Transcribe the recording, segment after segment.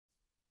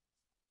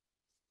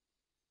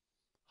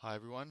Hi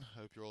everyone,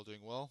 hope you're all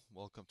doing well.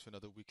 Welcome to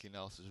another weekly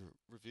analysis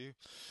review.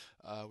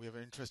 We have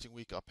an interesting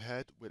week up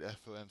ahead with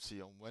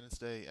FOMC on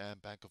Wednesday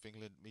and Bank of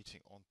England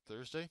meeting on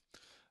Thursday.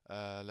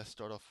 Let's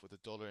start off with the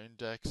dollar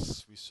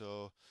index. We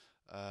saw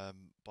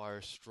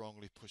buyers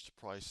strongly push the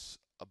price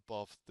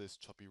above this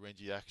choppy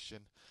rangy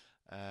action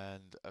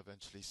and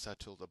eventually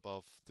settled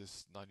above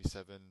this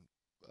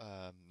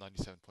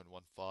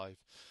 97.15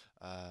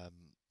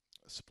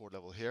 support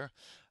level here.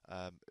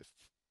 If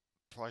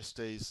price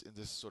stays in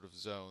this sort of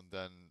zone,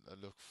 then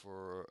look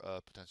for a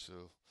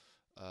potential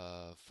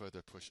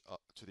further push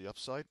up to the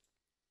upside.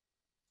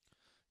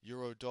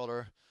 Euro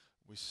dollar,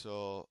 we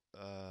saw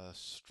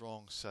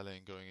strong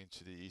selling going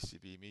into the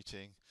ECB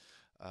meeting.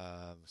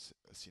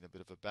 Seen a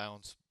bit of a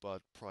bounce,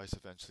 but price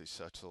eventually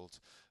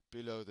settled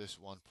below this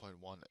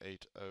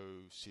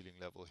 1.180 ceiling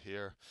level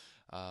here.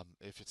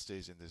 If it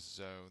stays in this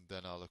zone,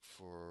 then I'll look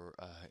for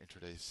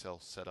intraday sell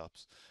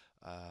setups.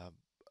 Um,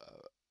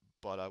 uh,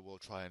 but I will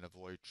try and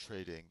avoid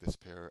trading this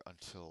pair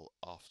until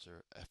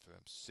after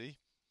FOMC.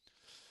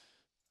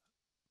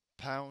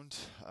 Pound,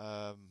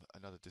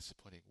 another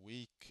disappointing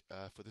week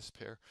for this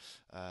pair.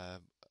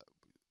 Um,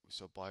 we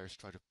saw buyers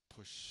try to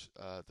push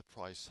the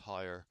price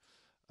higher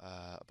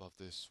above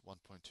this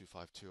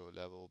 1.2520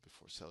 level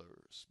before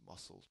sellers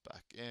muscled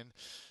back in.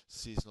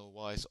 Seasonal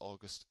wise,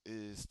 August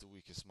is the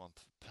weakest month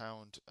for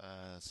pound,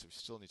 so we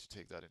still need to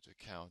take that into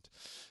account,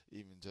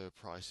 even though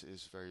price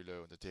is very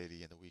low in the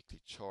daily and the weekly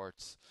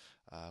charts.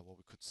 What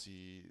we could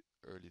see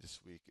early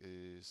this week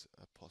is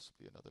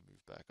possibly another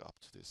move back up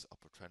to this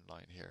upper trend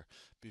line here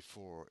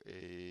before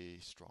a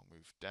strong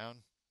move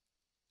down.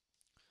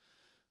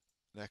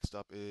 Next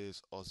up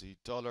is Aussie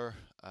dollar.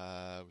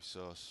 We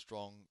saw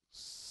strong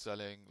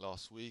selling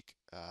last week,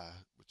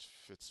 which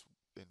fits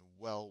in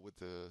well with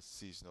the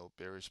seasonal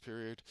bearish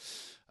period.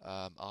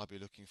 I'll be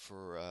looking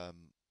for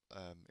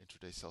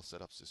intraday sell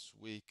setups this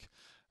week.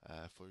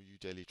 For you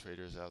daily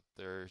traders out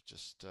there,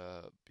 just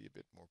be a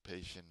bit more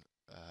patient.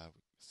 We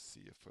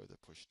see a further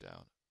push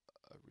down,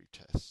 a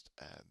retest,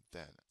 and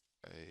then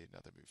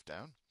another move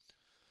down.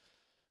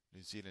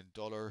 New Zealand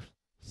dollar,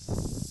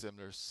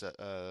 similar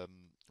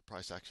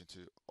price action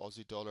to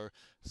Aussie dollar,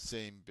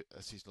 same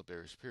seasonal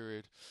bearish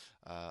period.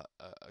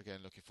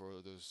 Again, looking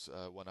for those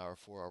 1 hour,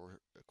 4 hour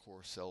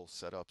core sell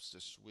setups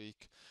this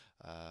week.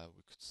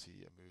 We could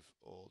see a move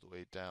all the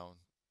way down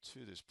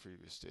to this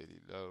previous daily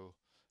low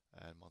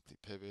and monthly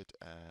pivot,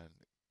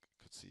 and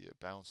could see a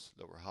bounce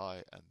lower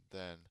high and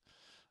then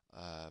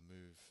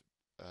move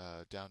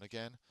down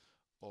again,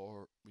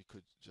 or we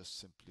could just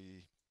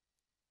simply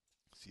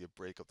see a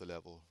break of the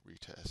level,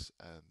 retest,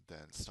 and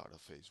then start of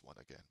phase one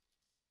again.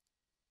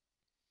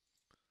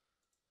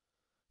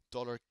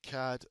 Dollar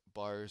CAD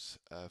buyers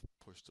have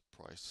pushed the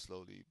price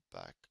slowly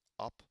back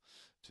up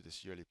to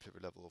this yearly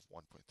pivot level of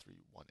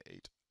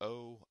 1.3180.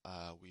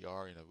 We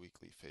are in a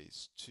weekly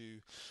phase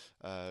two.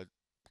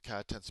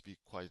 CAD tends to be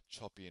quite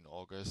choppy in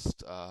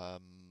August.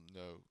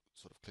 No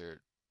sort of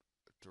clear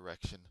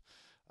direction.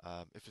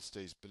 If it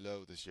stays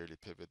below this yearly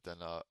pivot,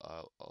 then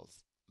I'll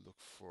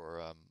look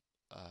for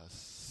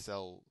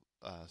sell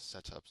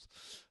setups,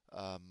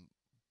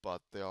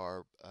 but there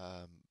are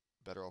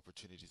better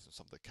opportunities in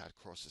some of the cat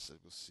crosses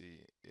that we'll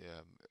see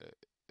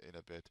in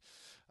a bit.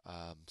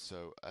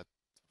 So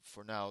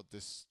for now,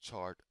 this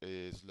chart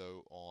is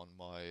low on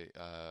my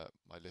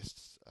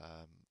lists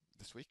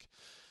this week.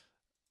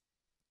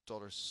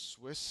 Dollar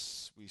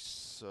Swiss, we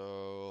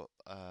saw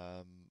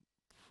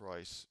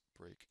price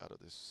break out of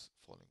this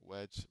falling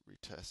wedge,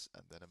 retest,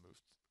 and then a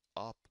move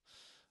up.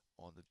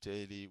 On the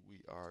daily,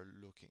 we are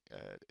looking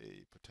at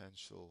a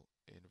potential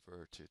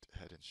inverted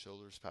head and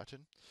shoulders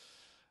pattern.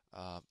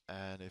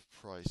 And if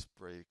price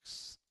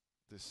breaks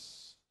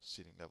this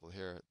ceiling level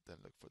here, then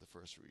look for the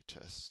first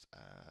retest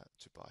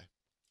to buy.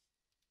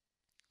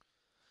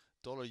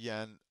 Dollar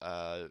yen,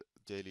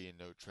 daily in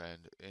no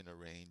trend in a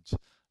range.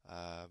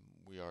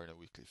 We are in a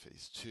weekly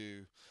phase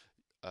two.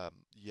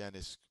 Yen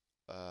is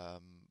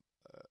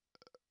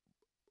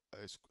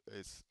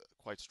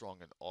quite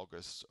strong in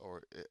August,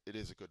 or it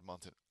is a good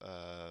month,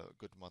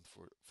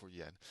 for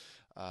yen.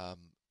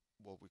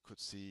 What we could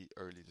see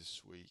early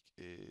this week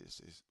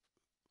is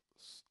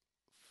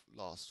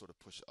last sort of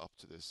push up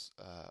to this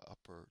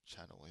upper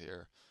channel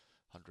here,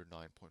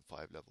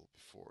 109.5 level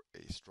before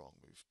a strong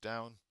move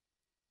down.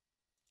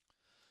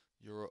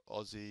 Euro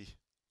Aussie,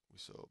 we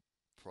saw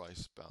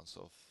price bounce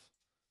off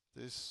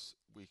this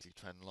weekly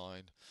trend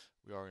line.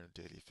 We are in a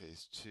daily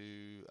phase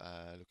two,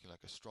 looking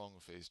like a strong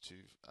phase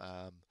two.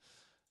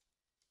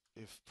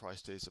 If price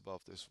stays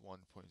above this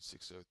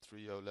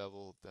 1.6030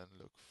 level, then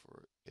look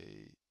for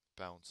a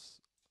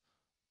bounce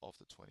off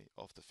the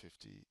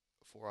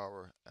 54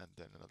 hour, and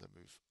then another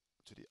move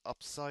to the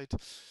upside.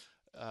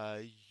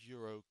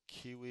 Euro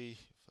Kiwi,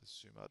 if I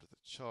zoom out of the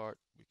chart,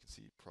 we can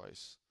see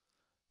price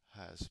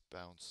has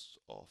bounced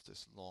off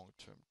this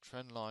long-term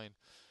trend line,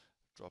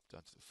 dropped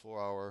down to the 4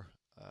 hour.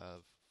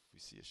 We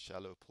see a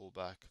shallow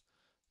pullback,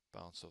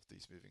 bounce off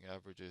these moving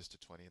averages to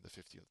 20 and the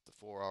 50 of the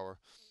 4 hour.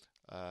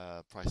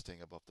 Price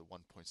staying above the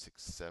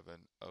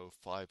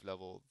 1.6705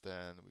 level,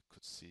 then we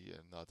could see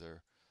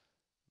another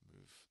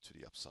move to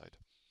the upside.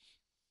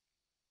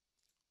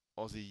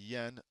 Aussie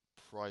yen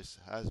price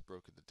has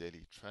broken the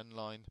daily trend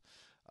line,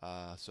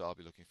 so I'll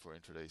be looking for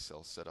intraday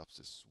sell setups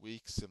this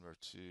week, similar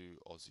to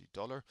Aussie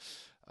dollar.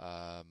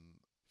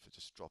 If it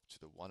just dropped to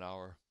the 1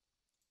 hour,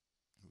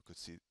 we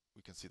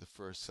can see the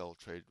first sell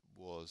trade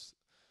was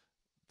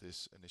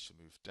this initial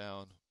move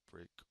down,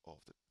 break of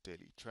the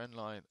daily trend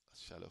line,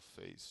 shallow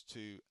phase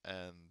 2,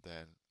 and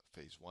then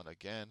phase 1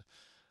 again.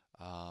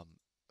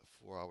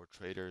 4-hour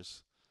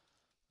traders,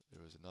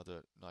 there was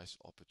another nice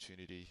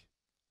opportunity.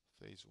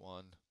 Phase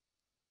 1,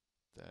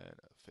 then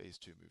phase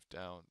 2 move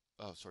down.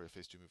 Oh, sorry,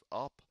 phase 2 move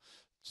up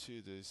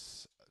to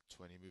this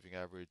 20 moving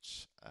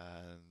average,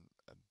 and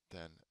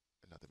then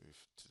another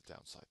move to the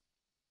downside.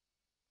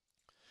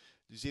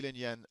 New Zealand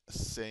yen,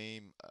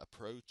 same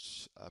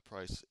approach.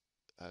 Price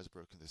has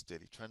broken this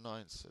daily trend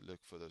line, so look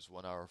for those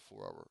 1 hour,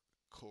 4-hour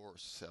core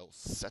sell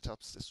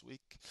setups this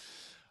week.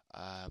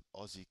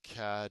 Aussie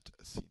CAD,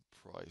 seen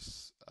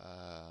price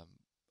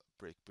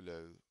break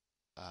below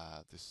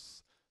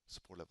this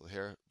support level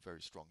here,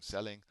 very strong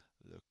selling.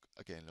 Look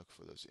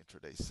for those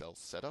intraday sell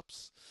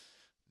setups.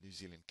 New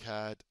Zealand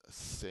CAD,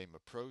 same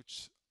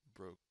approach,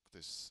 broke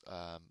this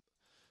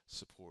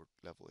support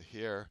level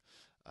here,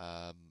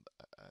 and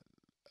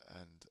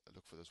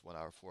look for those 1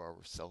 hour,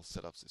 4-hour sell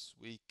setups this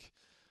week.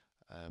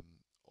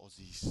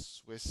 Aussie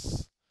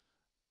Swiss,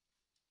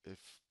 if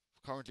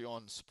currently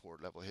on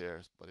support level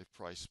here, but if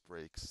price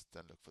breaks,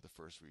 then look for the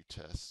first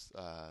retest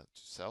to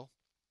sell.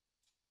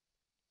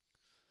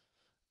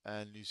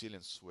 And New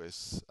Zealand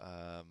Swiss,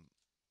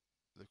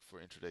 look for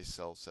intraday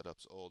sell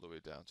setups all the way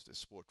down to the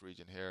support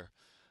region here.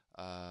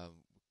 We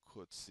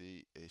could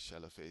see a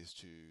shallow phase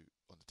 2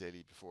 on the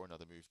daily before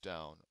another move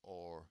down,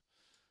 or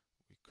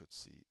we could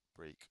see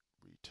break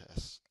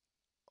retest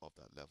of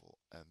that level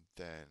and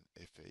then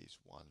a phase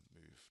 1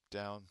 move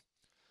down.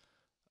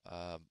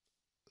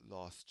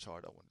 Last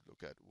chart I wanted to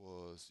look at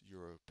was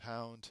Euro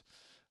Pound.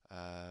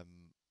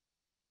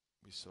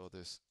 We saw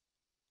this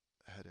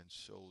head and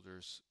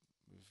shoulders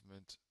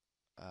movement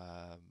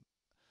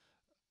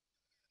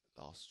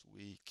last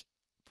week.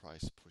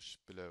 Price pushed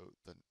below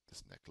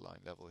this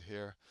neckline level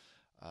here,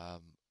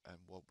 and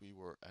what we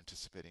were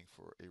anticipating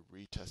for a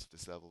retest of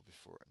this level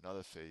before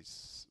another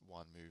phase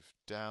 1 move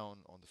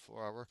down on the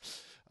 4-hour.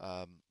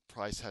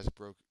 Price has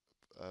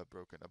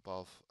broken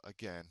above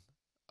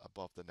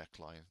the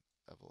neckline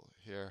level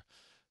here.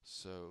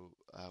 So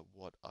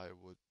what I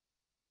would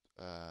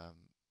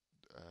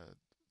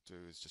do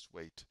is just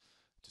wait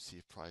to see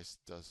if price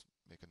does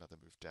make another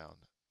move down.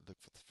 Look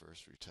for the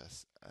first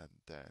retest and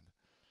then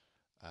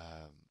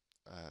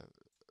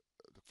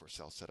look for a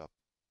sell setup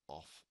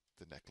off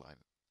the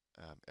neckline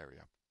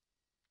area.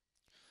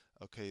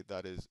 Okay,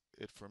 that is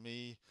it for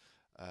me.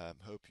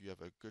 Hope you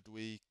have a good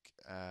week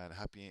and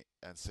happy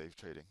and safe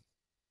trading.